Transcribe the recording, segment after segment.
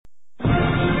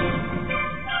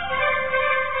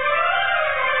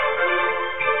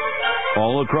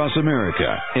all across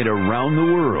America and around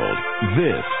the world,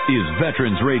 this is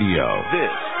Veterans Radio.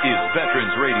 This is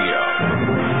Veterans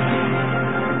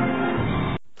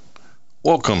Radio.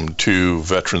 Welcome to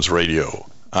Veterans Radio.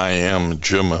 I am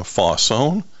Jim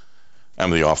Fossone. I'm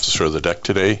the officer of the deck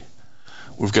today.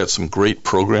 We've got some great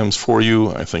programs for you.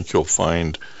 I think you'll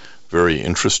find very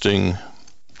interesting.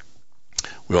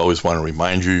 We always want to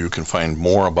remind you can find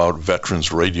more about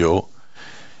Veterans Radio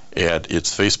at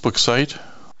its Facebook site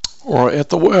or at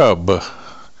the web.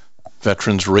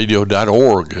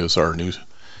 Veteransradio.org is our new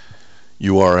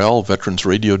URL,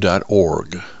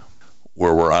 veteransradio.org,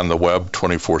 where we're on the web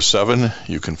 24/7.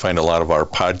 You can find a lot of our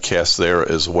podcasts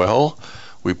there as well.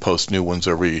 We post new ones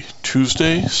every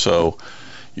Tuesday, so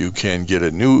you can get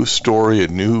a new story, a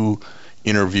new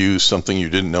interview, something you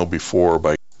didn't know before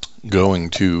by going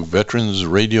to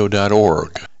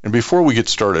veteransradio.org. And before we get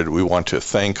started, we want to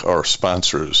thank our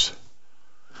sponsors.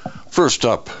 First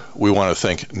up, we want to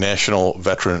thank National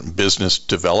Veteran Business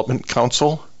Development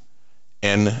Council,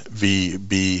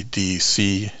 nvbdc.org.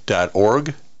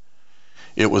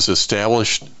 It was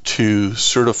established to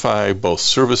certify both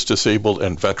service-disabled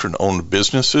and veteran-owned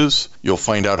businesses. You'll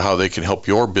find out how they can help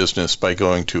your business by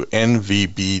going to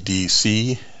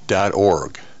nvbdc.org.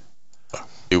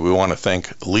 We want to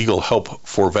thank Legal Help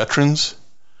for Veterans.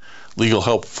 Legal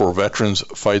Help for Veterans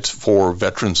fights for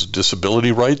veterans'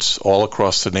 disability rights all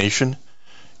across the nation.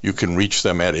 You can reach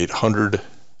them at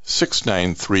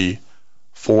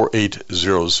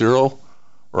 800-693-4800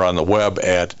 or on the web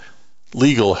at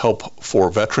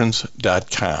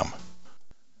legalhelpforveterans.com.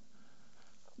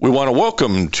 We want to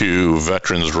welcome to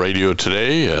Veterans Radio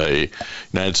today a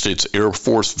United States Air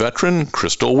Force veteran,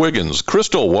 Crystal Wiggins.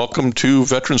 Crystal, welcome to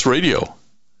Veterans Radio.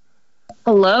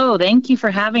 Hello, thank you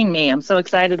for having me. I'm so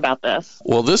excited about this.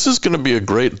 Well, this is going to be a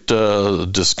great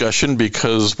discussion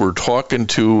because we're talking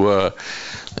to a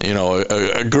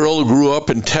girl who grew up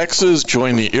in Texas,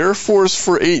 joined the Air Force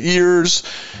for 8 years,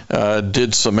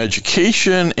 did some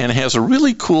education, and has a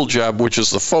really cool job, which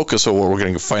is the focus of what we're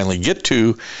going to finally get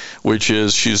to, which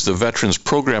is she's the Veterans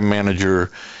Program Manager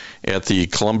at the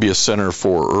Columbia Center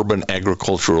for Urban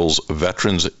Agricultural's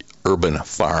Veterans Urban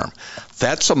Farm.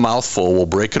 That's a mouthful. We'll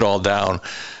break it all down.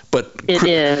 But it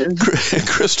is.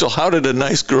 Crystal, how did a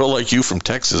nice girl like you from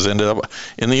Texas end up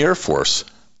in the Air Force?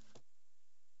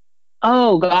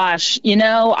 Oh, gosh.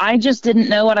 I just didn't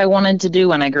know what I wanted to do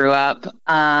when I grew up.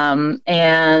 And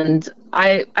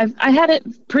I had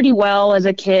it pretty well as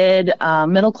a kid,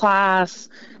 middle class,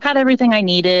 had everything I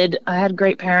needed. I had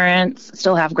great parents,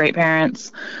 still have great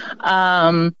parents.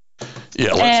 Let's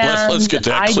get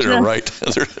that clear, right?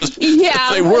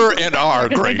 Yeah. They were and are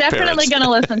great parents. We're definitely going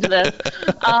to listen to this.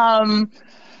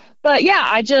 But yeah,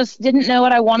 I just didn't know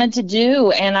what I wanted to do.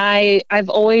 And I've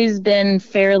always been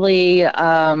fairly,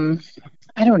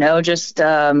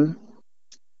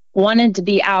 wanted to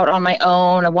be out on my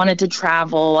own. I wanted to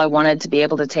travel. I wanted to be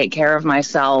able to take care of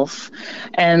myself.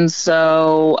 And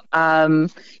so,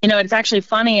 it's actually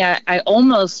funny. I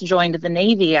almost joined the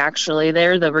Navy, actually.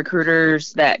 They're the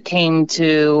recruiters that came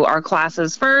to our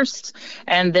classes first.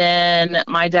 And then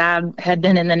my dad had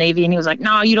been in the Navy and he was like,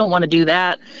 no, you don't want to do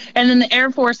that. And then the Air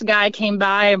Force guy came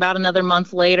by about another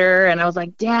month later. And I was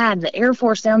like, Dad, the Air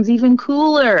Force sounds even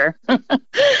cooler.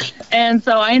 And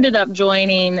so I ended up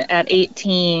joining at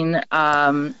 18.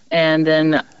 And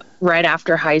then right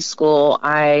after high school,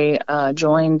 I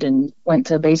joined and went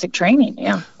to basic training.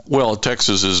 Yeah. Well,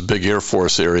 Texas is a big Air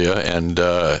Force area, and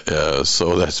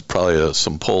so that's probably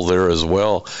some pull there as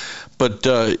well. But,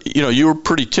 you were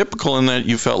pretty typical in that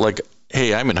you felt like,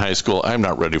 hey, I'm in high school. I'm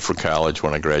not ready for college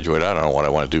when I graduate. I don't know what I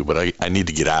want to do, but I need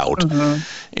to get out. Mm-hmm.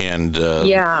 And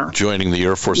joining the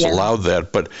Air Force allowed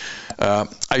that. But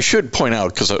I should point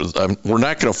out, because we're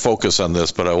not going to focus on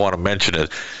this, but I want to mention it.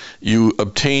 You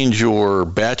obtained your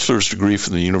bachelor's degree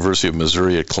from the University of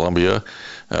Missouri at Columbia.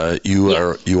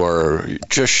 You are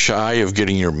just shy of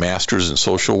getting your master's in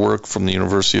social work from the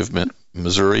University of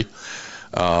Missouri.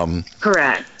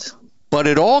 Correct. But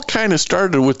it all kind of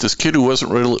started with this kid who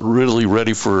wasn't really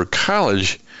ready for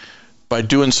college by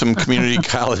doing some community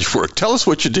college work. Tell us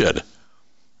what you did.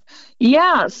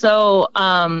 Yeah, so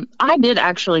I did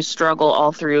actually struggle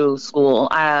all through school.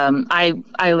 I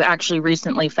actually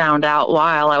recently found out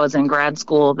while I was in grad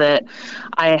school that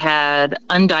I had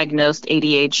undiagnosed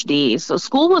ADHD. So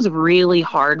school was really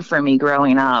hard for me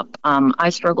growing up. I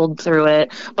struggled through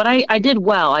it, but I did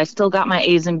well. I still got my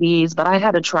A's and B's, but I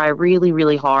had to try really,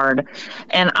 really hard.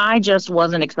 And I just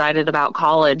wasn't excited about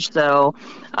college. So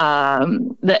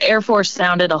the Air Force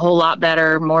sounded a whole lot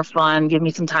better, more fun, give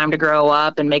me some time to grow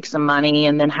up and make some money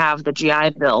and then have the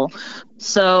GI Bill.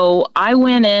 So I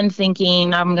went in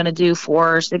thinking I'm going to do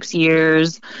 4 or 6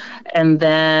 years and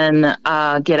then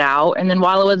get out. And then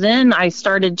while I was in, I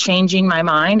started changing my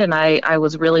mind, and I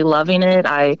was really loving it.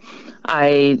 I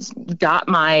got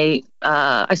my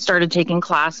I started taking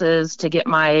classes to get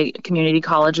my Community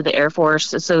College of the Air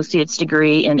Force associate's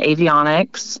degree in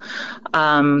avionics,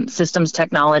 systems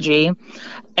technology,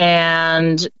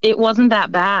 and it wasn't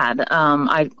that bad.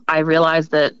 I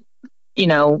realized that,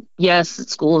 yes,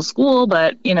 school is school,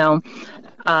 but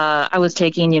I was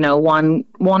taking, one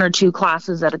or two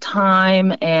classes at a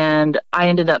time, and I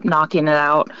ended up knocking it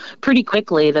out pretty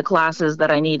quickly, the classes that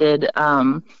I needed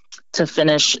to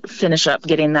finish up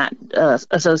getting that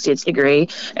associate's degree.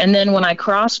 And then when I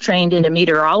cross-trained into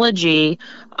meteorology,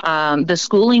 the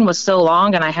schooling was so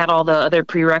long and I had all the other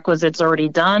prerequisites already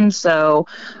done. So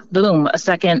boom, a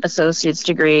second associate's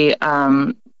degree.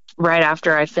 Right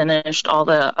after I finished all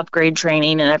the upgrade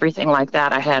training and everything like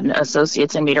that, I had an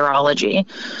associate's in meteorology.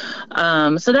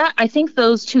 So that, I think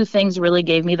those two things really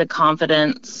gave me the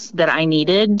confidence that I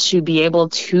needed to be able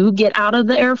to get out of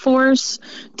the Air Force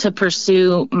to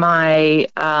pursue my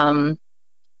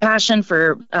passion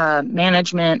for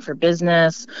management, for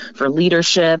business, for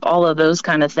leadership. All of those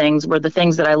kind of things were the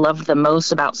things that I loved the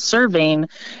most about serving.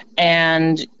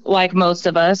 And like most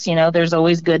of us, there's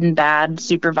always good and bad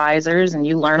supervisors, and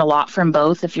you learn a lot from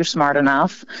both if you're smart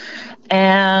enough.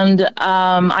 And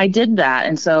I did that.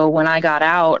 And so when I got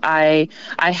out, I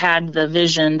had the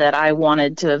vision that I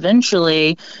wanted to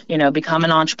eventually, become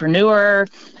an entrepreneur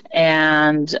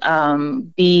and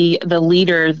be the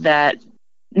leader that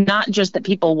not just that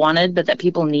people wanted, but that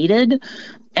people needed.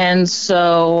 And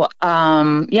so,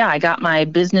 I got my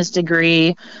business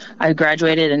degree. I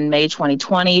graduated in May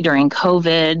 2020 during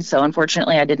COVID. So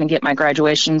unfortunately, I didn't get my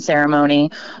graduation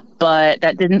ceremony, but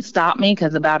that didn't stop me,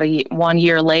 because about 1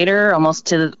 year later,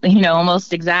 almost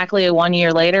exactly 1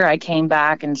 year later, I came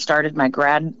back and started my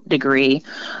grad degree.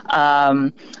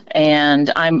 And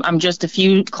I'm just a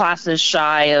few classes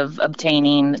shy of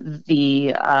obtaining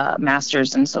the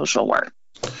master's in social work.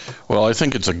 Well, I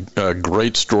think it's a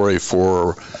great story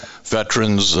for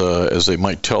veterans as they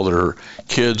might tell their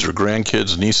kids or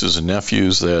grandkids, nieces and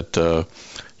nephews that,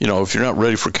 if you're not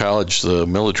ready for college, the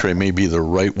military may be the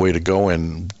right way to go.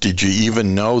 And did you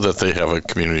even know that they have a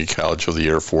Community College of the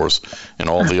Air Force and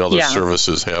all the other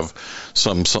services have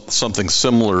something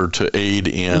similar to aid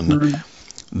in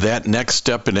that next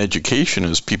step in education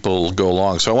as people go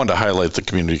along? So I wanted to highlight the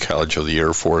Community College of the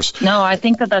Air Force. No, I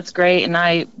think that's great. And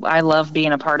I love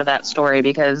being a part of that story,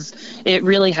 because it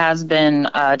really has been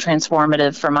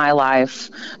transformative for my life,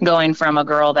 going from a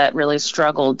girl that really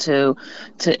struggled to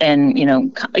and,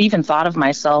 even thought of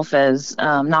myself as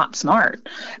not smart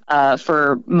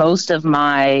for most of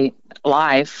my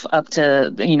life up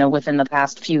to, within the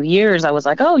past few years. I was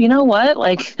like, oh, you know what?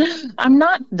 Like, I'm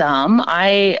not dumb.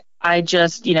 I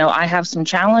just, I have some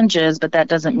challenges, but that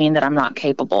doesn't mean that I'm not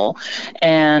capable.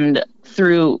 And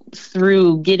through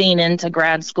getting into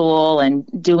grad school and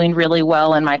doing really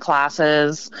well in my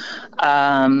classes,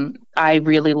 I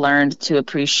really learned to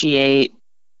appreciate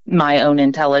my own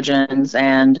intelligence,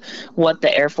 and what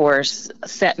the Air Force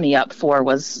set me up for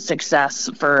was success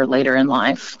for later in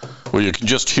life. Well, you can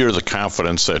just hear the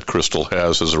confidence that Crystal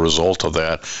has as a result of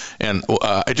that. And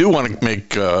I do want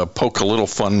to poke a little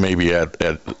fun maybe at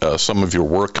some of your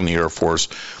work in the Air Force,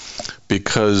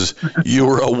 because you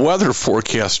were a weather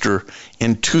forecaster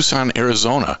in Tucson,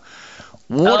 Arizona.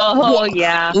 What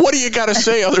do you got to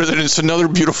say other than it's another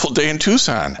beautiful day in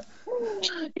Tucson?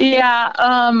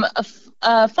 Yeah.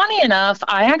 Funny enough,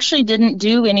 I actually didn't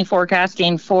do any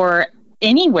forecasting for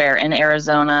anywhere in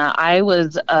Arizona. I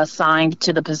was assigned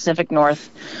to the Pacific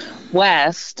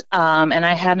Northwest, and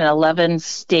I had an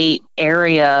 11-state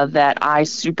area that I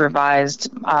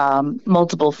supervised,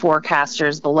 multiple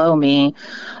forecasters below me.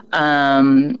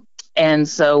 And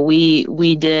so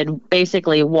we did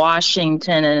basically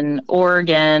Washington and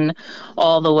Oregon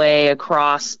all the way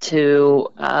across to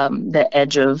the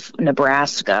edge of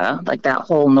Nebraska, like that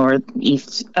whole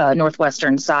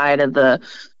northwestern side of the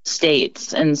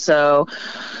states. And so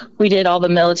we did all the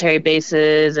military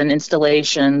bases and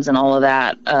installations and all of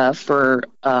that for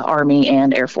Army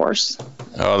and Air Force.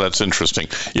 Oh, that's interesting.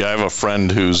 Yeah, I have a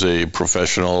friend who's a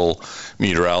professional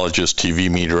meteorologist, TV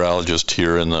meteorologist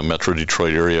here in the Metro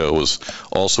Detroit area. Was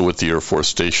also with the Air Force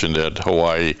stationed at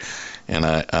Hawaii. And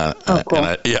I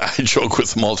joke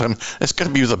with him all the time, it's going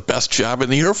to be the best job in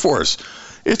the Air Force.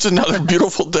 It's another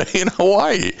beautiful day in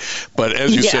Hawaii. But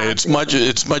as you say, it's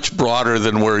much broader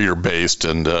than where you're based,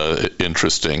 and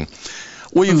interesting.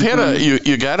 Well, you've had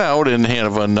you got out and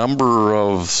have a number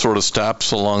of sort of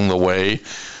stops along the way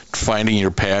finding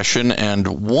your passion, and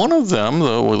one of them,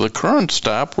 the current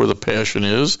stop where the passion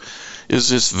is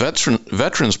this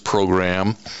veterans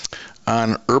program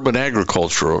on urban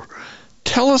agriculture.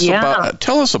 Tell us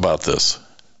about this.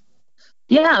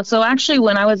 Yeah, so actually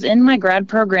when I was in my grad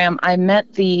program, I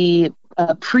met the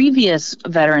previous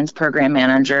veterans program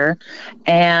manager,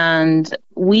 and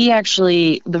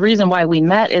the reason why we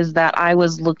met is that I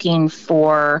was looking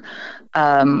for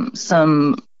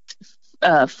some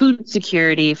food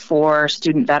security for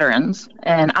student veterans.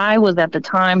 And I was at the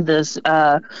time this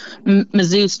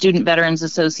Mizzou Student Veterans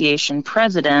Association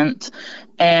president,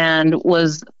 and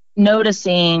was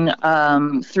noticing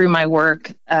through my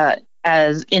work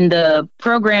as in the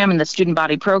program, in the student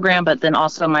body program, but then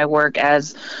also my work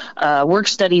as a work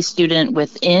study student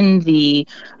within the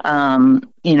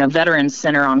Veterans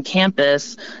Center on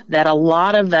campus, that a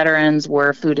lot of veterans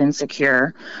were food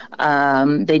insecure.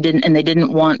 They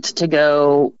didn't want to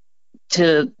go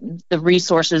to the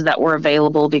resources that were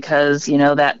available because,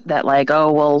 that like,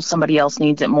 oh, well, somebody else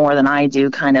needs it more than I do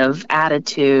kind of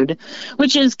attitude,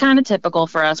 which is kind of typical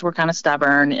for us. We're kind of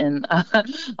stubborn in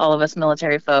all of us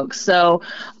military folks. So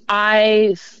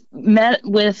I met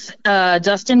with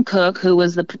Dustin Cook, who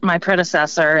was my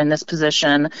predecessor in this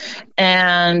position,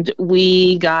 and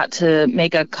we got to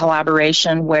make a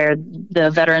collaboration where the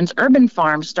Veterans Urban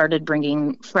Farm started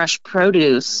bringing fresh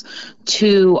produce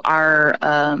to our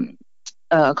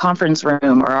conference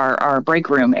room, or our break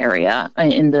room area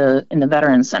in the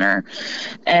Veterans Center.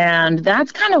 And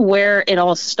that's kind of where it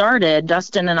all started.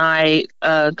 Dustin and I,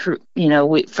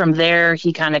 from there,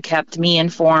 he kind of kept me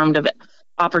informed of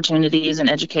opportunities and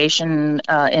education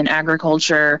in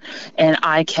agriculture, and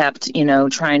I kept,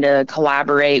 trying to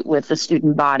collaborate with the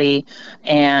student body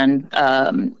and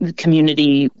the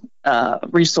community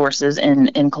resources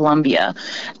in Columbia.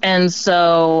 And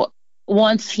so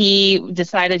once he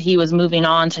decided he was moving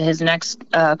on to his next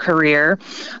career,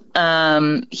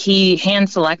 he hand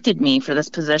selected me for this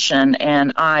position,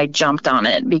 and I jumped on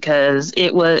it because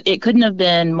it couldn't have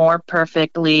been more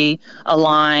perfectly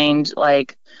aligned.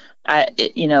 Like,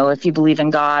 if you believe in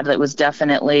God, that was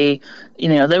definitely,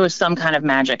 there was some kind of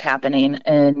magic happening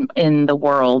in the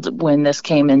world when this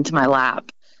came into my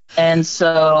lap. And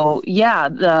so,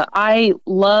 I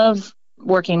love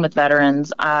working with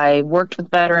veterans. I worked with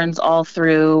veterans all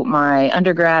through my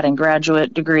undergrad and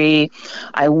graduate degree.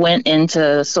 I went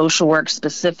into social work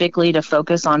specifically to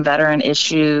focus on veteran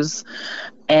issues,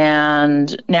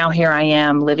 and now here I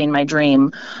am living my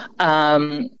dream.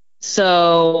 I'm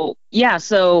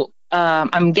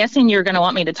guessing you're going to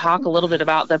want me to talk a little bit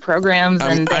about the programs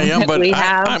and things that we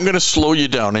have. I'm going to slow you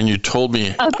down, and you told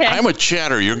me okay. I'm a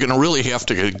chatter. You're going to really have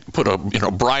to put a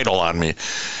bridle on me.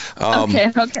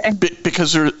 Okay.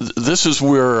 Because this is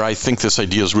where I think this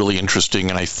idea is really interesting,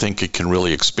 and I think it can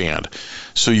really expand.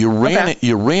 So you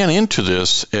ran into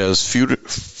this as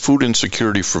food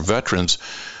insecurity for veterans.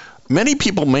 Many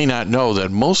people may not know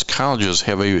that most colleges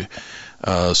have a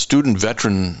student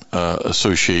veteran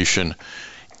association,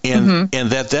 and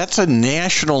that's a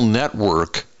national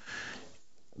network,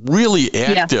 really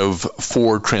active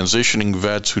for transitioning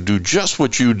vets who do just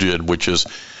what you did, which is,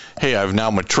 hey, I've now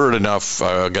matured enough,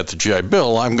 I got the GI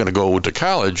Bill, I'm going to go to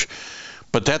college.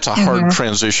 But that's a hard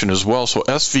transition as well. So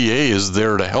SVA is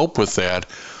there to help with that.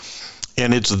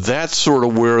 And it's that sort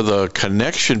of where the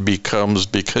connection becomes,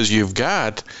 because you've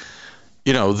got,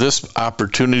 this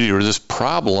opportunity or this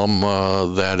problem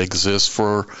that exists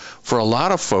for a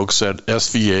lot of folks that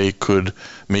SVA could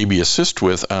maybe assist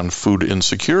with on food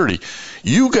insecurity.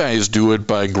 You guys do it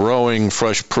by growing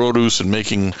fresh produce and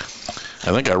making,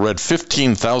 I think I read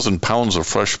 15,000 pounds of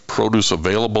fresh produce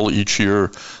available each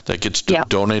year that gets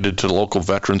donated to local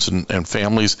veterans and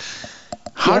families.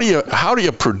 How do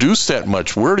you produce that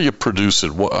much? Where do you produce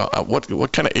it?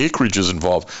 What kind of acreage is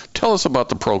involved? Tell us about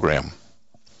the program.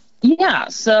 Yeah,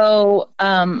 so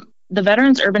the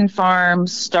Veterans Urban Farm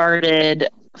started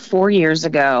 4 years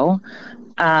ago,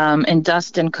 and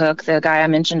Dustin Cook, the guy I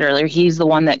mentioned earlier, he's the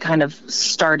one that kind of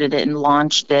started it and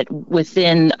launched it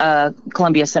within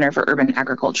Columbia Center for Urban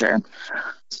Agriculture.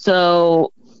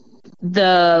 So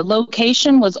the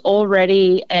location was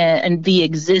already in the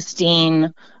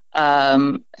existing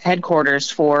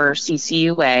headquarters for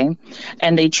CCUA,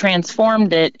 and they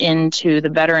transformed it into the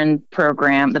veteran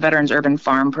program, the Veterans Urban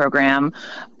Farm program,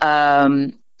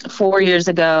 4 years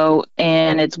ago,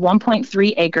 and it's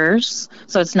 1.3 acres,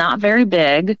 so it's not very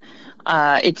big.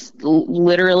 It's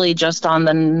literally just on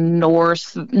the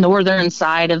northern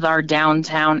side of our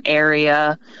downtown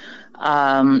area,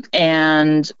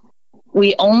 and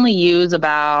we only use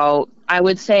about, I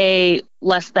would say,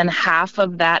 less than half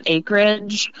of that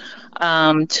acreage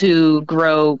to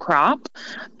grow crop.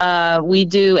 We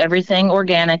do everything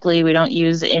organically. We don't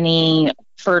use any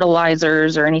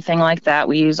fertilizers or anything like that.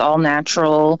 We use all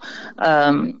natural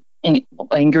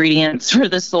ingredients for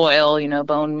the soil,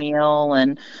 bone meal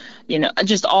and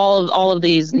just all of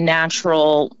these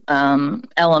natural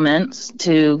elements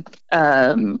to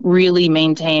really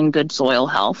maintain good soil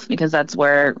health, because that's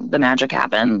where the magic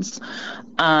happens.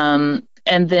 And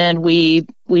then we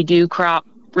do crop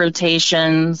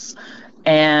rotations,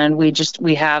 and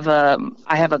I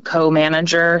have a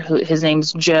co-manager his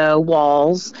name's Joe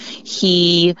Walls.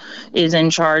 He is in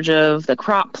charge of the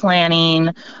crop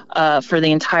planning for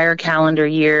the entire calendar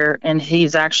year, and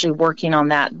he's actually working on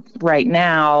that right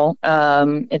now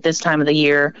at this time of the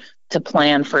year to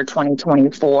plan for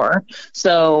 2024.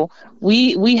 So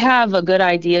we have a good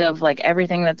idea of like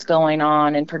everything that's going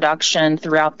on in production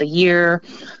throughout the year,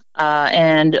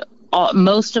 and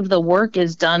most of the work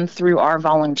is done through our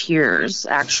volunteers,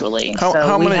 actually.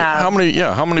 How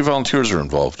many volunteers are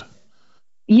involved?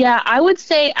 Yeah, I would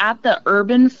say at the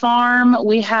urban farm,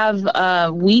 we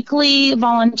have weekly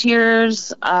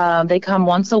volunteers. They come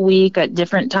once a week at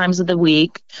different times of the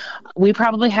week. We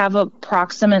probably have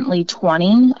approximately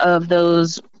 20 of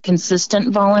those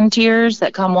consistent volunteers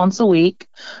that come once a week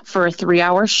for a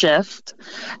 3-hour shift.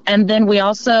 And then we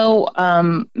also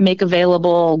make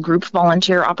available group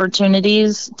volunteer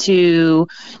opportunities to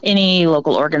any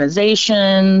local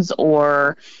organizations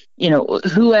or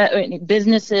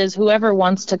businesses, whoever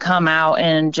wants to come out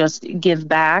and just give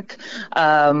back.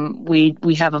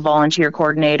 We have a volunteer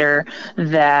coordinator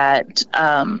that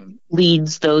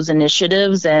leads those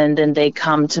initiatives, and then they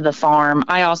come to the farm.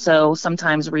 I also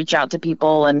sometimes reach out to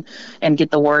people and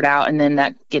get the word out, and then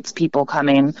that gets people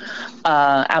coming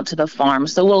out to the farm.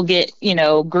 So we'll get,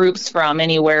 groups from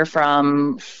anywhere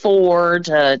from 4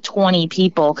 to 20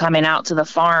 people coming out to the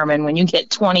farm. And when you get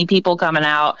 20 people coming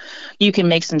out, you can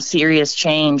make some serious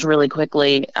change really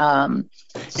quickly.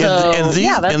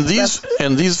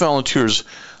 These volunteers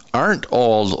aren't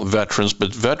all veterans,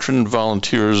 but veteran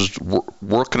volunteers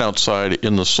working outside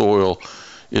in the soil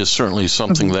is certainly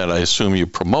something that I assume you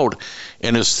promote,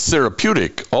 and is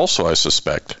therapeutic also, I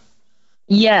suspect.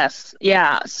 Yes.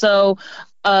 Yeah. So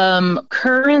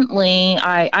currently,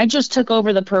 I just took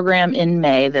over the program in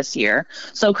May this year.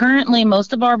 So currently,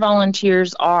 most of our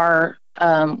volunteers are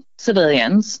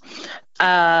civilians.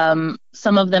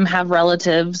 Some of them have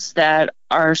relatives that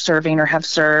are serving or have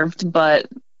served, but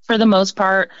for the most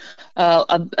part,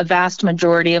 a vast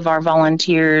majority of our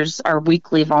volunteers, our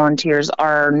weekly volunteers,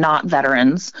 are not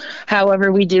veterans.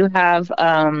 However, we do have,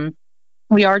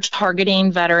 we are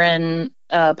targeting veteran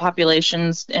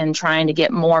populations and trying to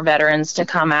get more veterans to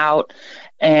come out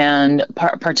and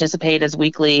participate as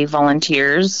weekly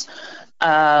volunteers.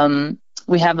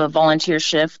 We have a volunteer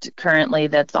shift currently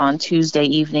that's on Tuesday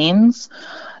evenings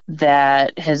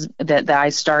that I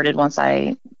started once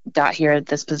I got here at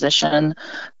this position,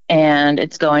 and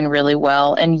it's going really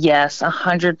well. And yes,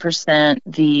 100%,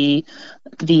 the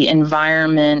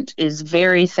environment is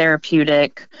very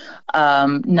therapeutic,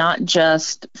 not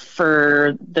just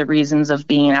for the reasons of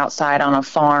being outside on a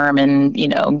farm and,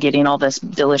 getting all this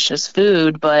delicious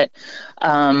food, but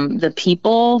the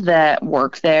people that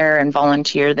work there and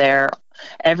volunteer there,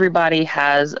 everybody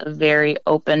has a very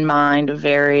open mind,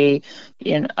 very,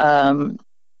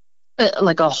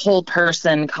 like a whole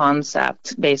person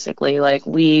concept, basically. Like,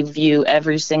 we view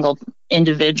every single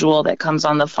individual that comes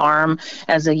on the farm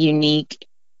as a unique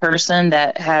person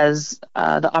that has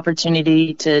the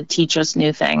opportunity to teach us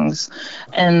new things.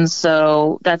 And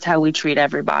so that's how we treat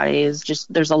everybody, is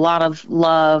just there's a lot of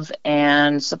love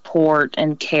and support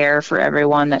and care for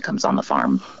everyone that comes on the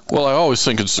farm. Well, I always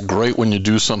think it's great when you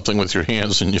do something with your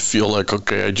hands and you feel like,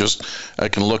 okay, I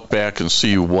can look back and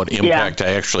see what impact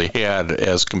I actually had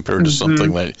as compared to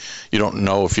something that you don't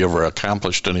know if you ever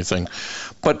accomplished anything.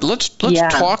 But let's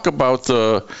talk about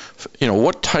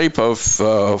what type of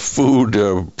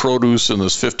food, produce in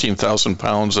this 15,000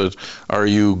 pounds that are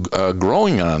you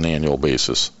growing on an annual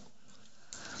basis?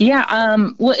 Yeah,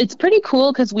 well, it's pretty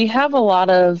cool because we have a lot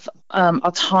of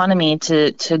autonomy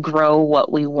to grow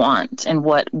what we want and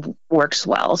what works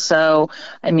well. So,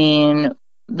 I mean,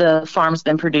 the farm's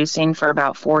been producing for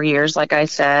about 4 years, like I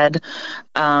said.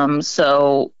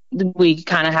 So we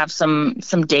kind of have some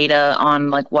data on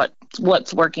like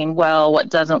what's working well, what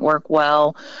doesn't work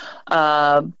well.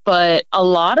 But a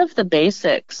lot of the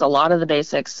basics,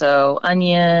 so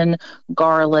onion,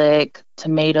 garlic,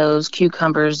 tomatoes,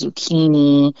 cucumbers,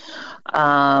 zucchini,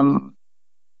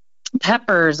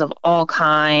 peppers of all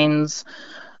kinds,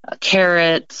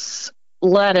 carrots,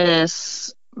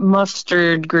 lettuce,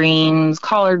 mustard greens,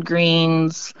 collard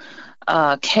greens,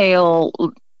 kale,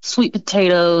 sweet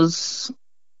potatoes,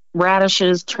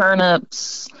 radishes,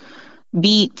 turnips,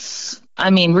 beets. I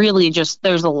mean, really, just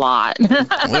there's a lot.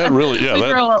 That really, yeah,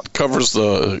 that covers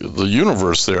the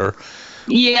universe there.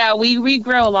 Yeah, we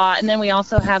grow a lot, and then we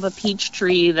also have a peach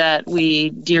tree that we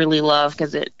dearly love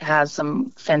because it has some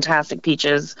fantastic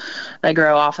peaches that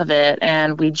grow off of it.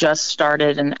 And we just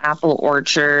started an apple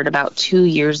orchard about 2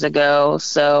 years ago,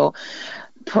 so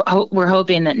we're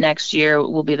hoping that next year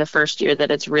will be the first year that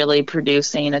it's really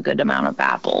producing a good amount of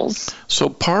apples. So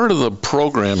part of the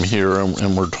program here,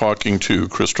 and we're talking to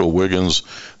Crystal Wiggins,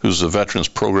 who's the Veterans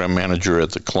Program Manager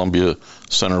at the Columbia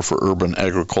Center for Urban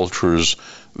Agriculture's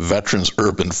Veterans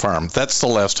Urban Farm. That's the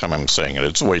last time I'm saying it.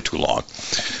 It's way too long.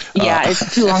 Yeah,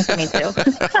 it's too long for me too.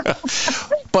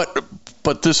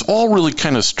 But this all really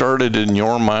kind of started in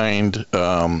your mind.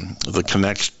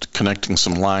 Connecting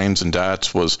some lines and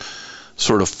dots was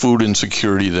sort of food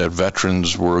insecurity that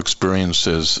veterans were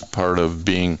experiencing as part of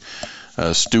being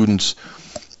students.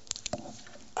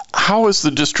 How is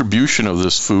the distribution of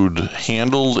this food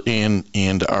handled,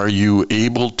 and are you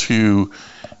able to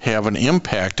have an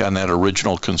impact on that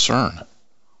original concern?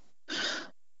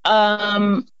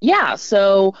 Yeah,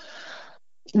 so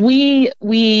we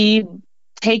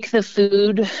take the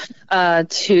food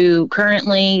to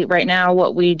currently right now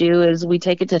what we do is we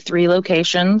take it to 3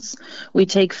 locations. We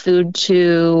take food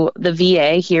to the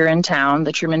VA here in town,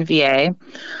 the Truman VA.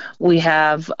 We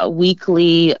have a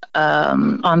weekly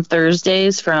on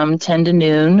Thursdays from 10 to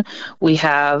noon. We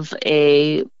have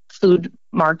a food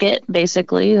market,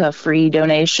 basically a free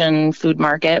donation food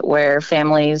market where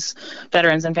veterans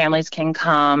and families can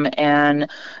come and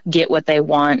get what they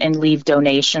want and leave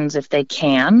donations if they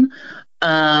can.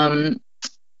 And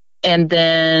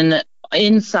then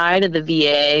inside of the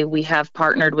VA, we have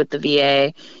partnered with the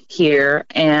VA here,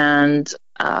 and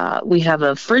we have a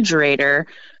refrigerator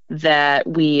that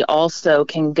we also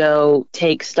can go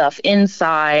take stuff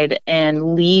inside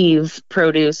and leave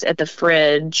produce at the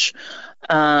fridge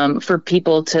for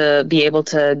people to be able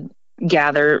to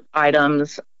gather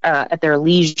items at their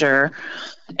leisure.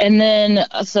 And then,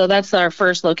 so that's our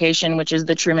first location, which is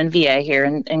the Truman VA here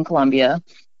in Columbia.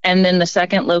 And then the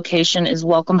second location is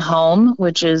Welcome Home,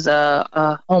 which is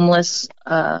a homeless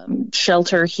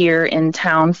shelter here in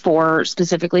town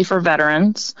specifically for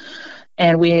veterans.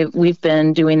 And we've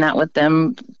been doing that with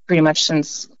them pretty much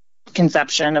since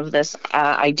conception of this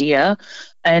idea.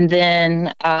 And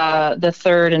then the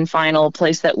third and final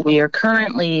place that we are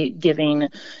currently giving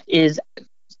is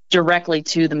directly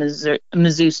to the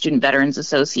Mizzou Student Veterans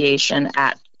Association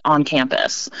on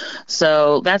campus.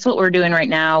 So that's what we're doing right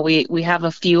now. We have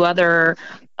a few other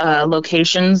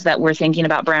locations that we're thinking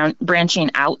about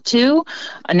branching out to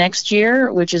next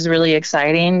year, which is really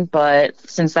exciting. But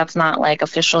since that's not like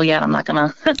official yet, I'm not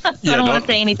gonna. I don't want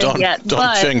to say anything yet.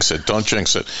 Don't jinx it. Don't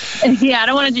jinx it. Yeah, I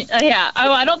don't want to. Yeah,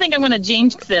 I don't think I'm going to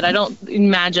jinx it. I don't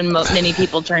imagine many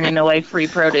people turning away free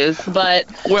produce. But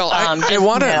well, I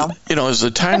want to. As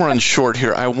the time runs short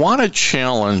here, I want to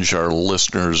challenge our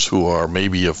listeners who are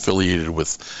maybe affiliated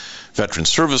with veteran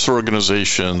service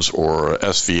organizations or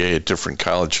SVA at different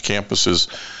college campuses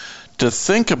to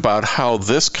think about how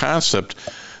this concept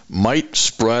might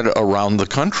spread around the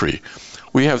country.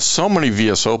 We have so many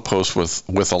VSO posts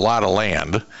with a lot of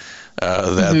land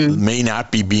that may not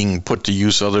be being put to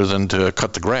use other than to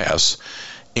cut the grass.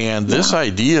 And this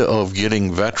idea of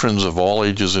getting veterans of all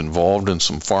ages involved in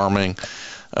some farming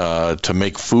to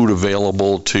make food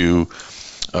available to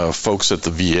folks at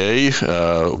the VA,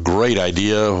 great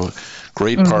idea,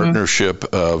 great partnership.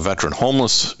 Veteran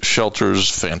homeless shelters,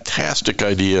 fantastic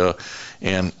idea,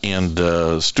 and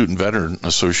student veteran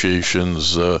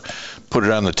associations put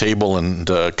it on the table, and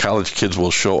college kids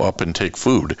will show up and take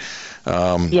food.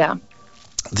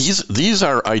 These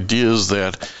are ideas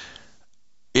that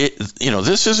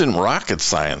this isn't rocket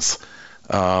science.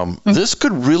 This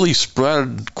could really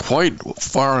spread quite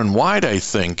far and wide, I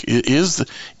think. Is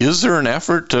there an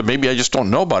effort to, maybe I just don't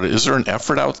know about it, is there an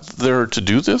effort out there to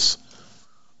do this?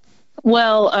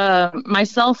 Well,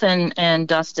 myself and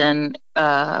Dustin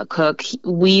Cook,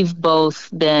 we've both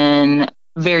been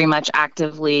very much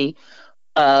actively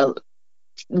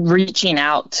reaching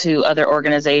out to other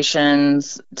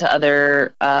organizations, to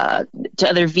other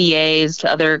VAs,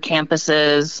 to other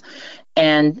campuses,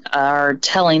 and are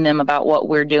telling them about what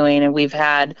we're doing. And we've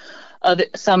had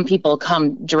some people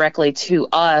come directly to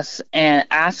us and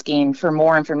asking for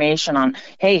more information on,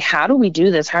 hey, how do we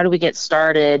do this? How do we get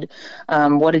started?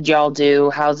 What did y'all do?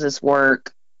 How's this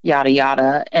work? Yada,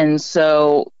 yada. And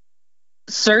so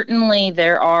certainly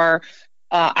there are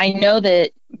I know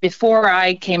that before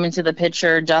I came into the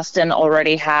picture, Justin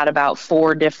already had about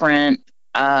 4 different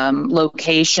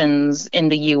locations in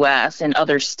the U.S. and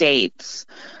other states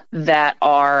that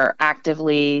are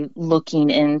actively looking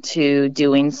into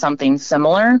doing something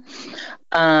similar.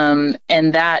 And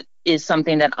that is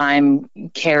something that I'm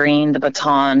carrying the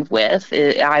baton with.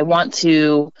 I want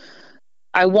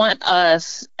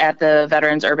us at the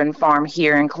Veterans Urban Farm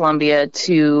here in Columbia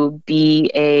to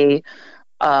be a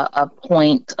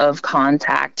point of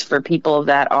contact for people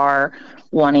that are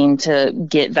wanting to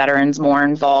get veterans more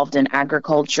involved in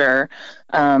agriculture.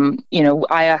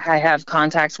 I have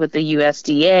contacts with the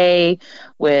USDA,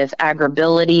 with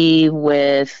Agribility,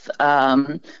 with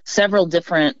several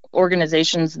different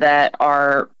organizations that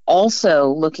are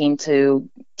also looking to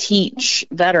teach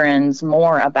veterans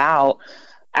more about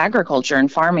agriculture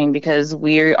and farming, because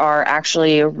we are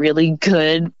actually a really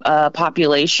good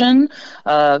population.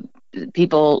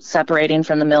 People separating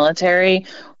from the military,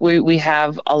 we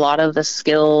have a lot of the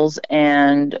skills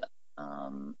and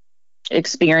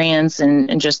experience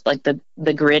and just like the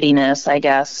grittiness, I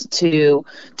guess, to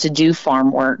do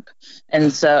farm work.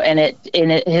 And so, and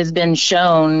it has been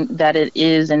shown that it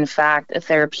is in fact a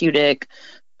therapeutic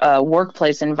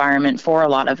workplace environment for a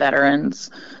lot of veterans.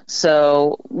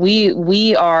 So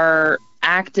we are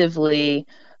actively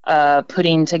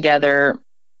putting together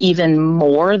even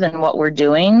more than what we're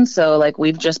doing. So like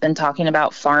we've just been talking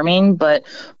about farming, but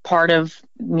part of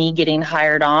me getting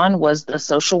hired on was the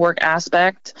social work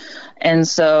aspect. And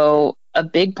so a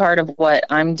big part of what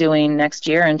I'm doing next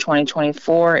year in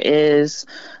 2024 is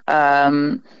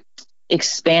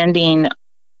expanding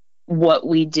what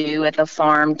we do at the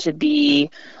farm to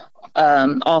be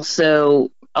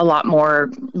also a lot more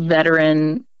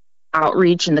veteran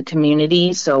outreach in the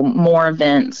community. So more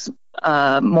events,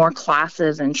 more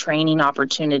classes and training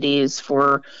opportunities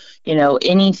for,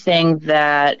 anything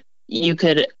that you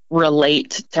could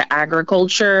relate to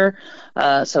agriculture.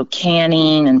 So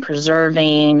canning and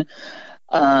preserving,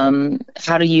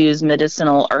 how to use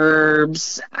medicinal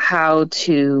herbs, how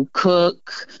to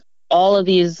cook. All of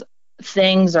these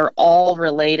things are all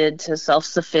related to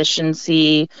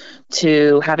self-sufficiency,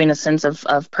 to having a sense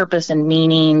of purpose and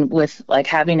meaning, with like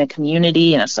having a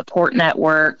community and a support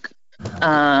network.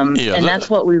 And that's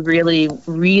what we really,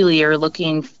 really are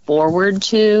looking forward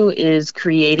to, is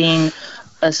creating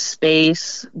a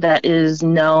space that is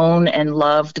known and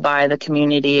loved by the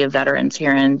community of veterans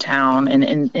here in town and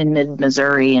in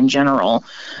mid-Missouri in general,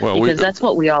 because that's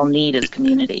what we all need as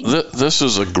community. This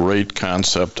is a great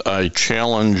concept. I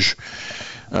challenge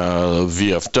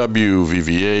VFW,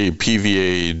 VVA,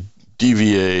 PVA,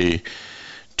 DVA,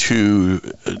 to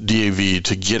DAV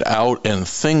to get out and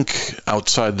think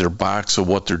outside their box of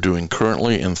what they're doing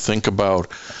currently, and think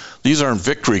about, these aren't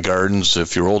victory gardens.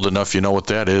 If you're old enough, you know what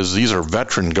that is. These are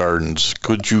veteran gardens.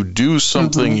 Could you do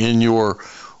something in your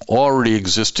already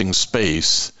existing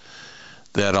space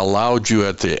that allowed you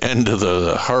at the end of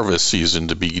the harvest season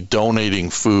to be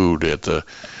donating food at the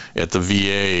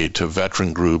VA to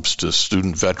veteran groups, to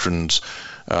student veterans?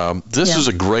 This is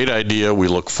a great idea. We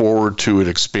look forward to it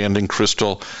expanding,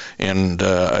 Crystal, and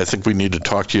I think we need to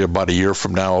talk to you about a year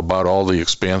from now about all the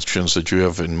expansions that you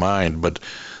have in mind. But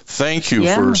thank you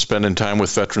for spending time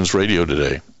with Veterans Radio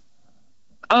today.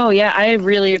 Oh, yeah, I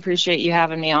really appreciate you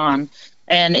having me on.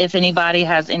 And if anybody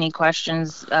has any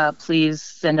questions, please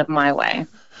send them my way.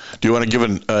 Do you want to give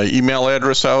an email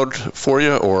address out for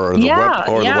you, or the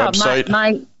website?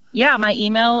 My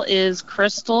email is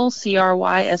Crystal,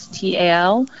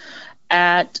 CRYSTAL,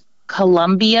 at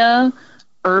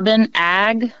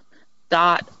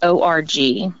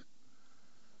columbiaurbanag.org.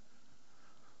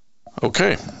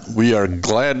 Okay. We are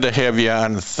glad to have you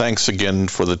on. Thanks again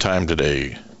for the time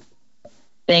today.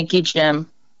 Thank you, Jim.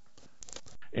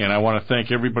 And I want to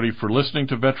thank everybody for listening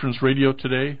to Veterans Radio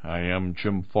today. I am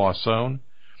Jim Faussone.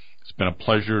 It's been a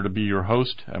pleasure to be your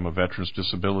host. I'm a veterans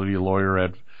disability lawyer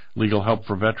at Legal Help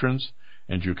for Veterans,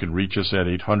 and you can reach us at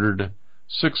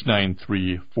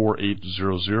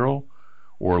 800-693-4800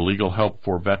 or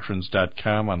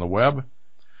legalhelpforveterans.com on the web.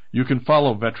 You can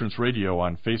follow Veterans Radio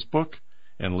on Facebook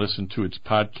and listen to its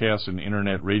podcasts and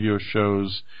internet radio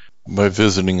shows by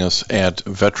visiting us at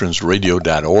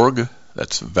veteransradio.org.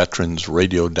 That's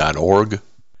veteransradio.org.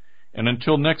 And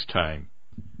until next time,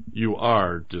 you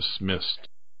are dismissed.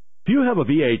 If you have a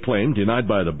VA claim denied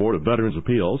by the Board of Veterans'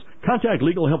 Appeals, contact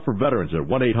Legal Help for Veterans at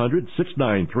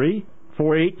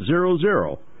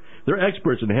 1-800-693-4800. They're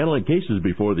experts in handling cases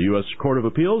before the U.S. Court of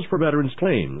Appeals for Veterans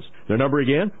Claims. Their number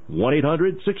again,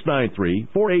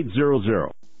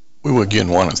 1-800-693-4800. We again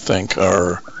want to thank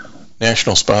our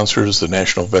National sponsors, the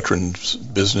National Veterans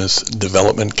Business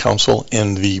Development Council,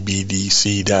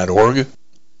 nvbdc.org,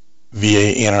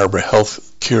 VA Ann Arbor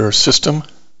Health Care System,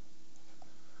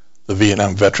 the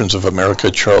Vietnam Veterans of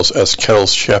America Charles S.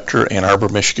 Kettles Chapter, Ann Arbor,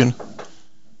 Michigan,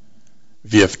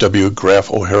 VFW Graf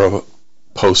O'Hara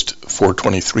Post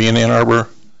 423 in Ann Arbor,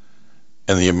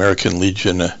 and the American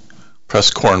Legion Press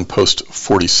Corn Post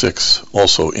 46,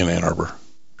 also in Ann Arbor.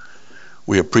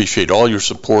 We appreciate all your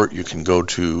support. You can go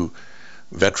to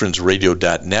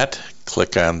veteransradio.net,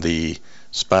 click on the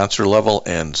sponsor level,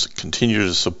 and continue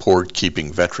to support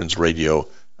keeping Veterans Radio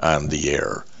on the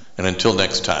air. And until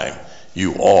next time,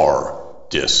 you are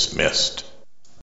dismissed.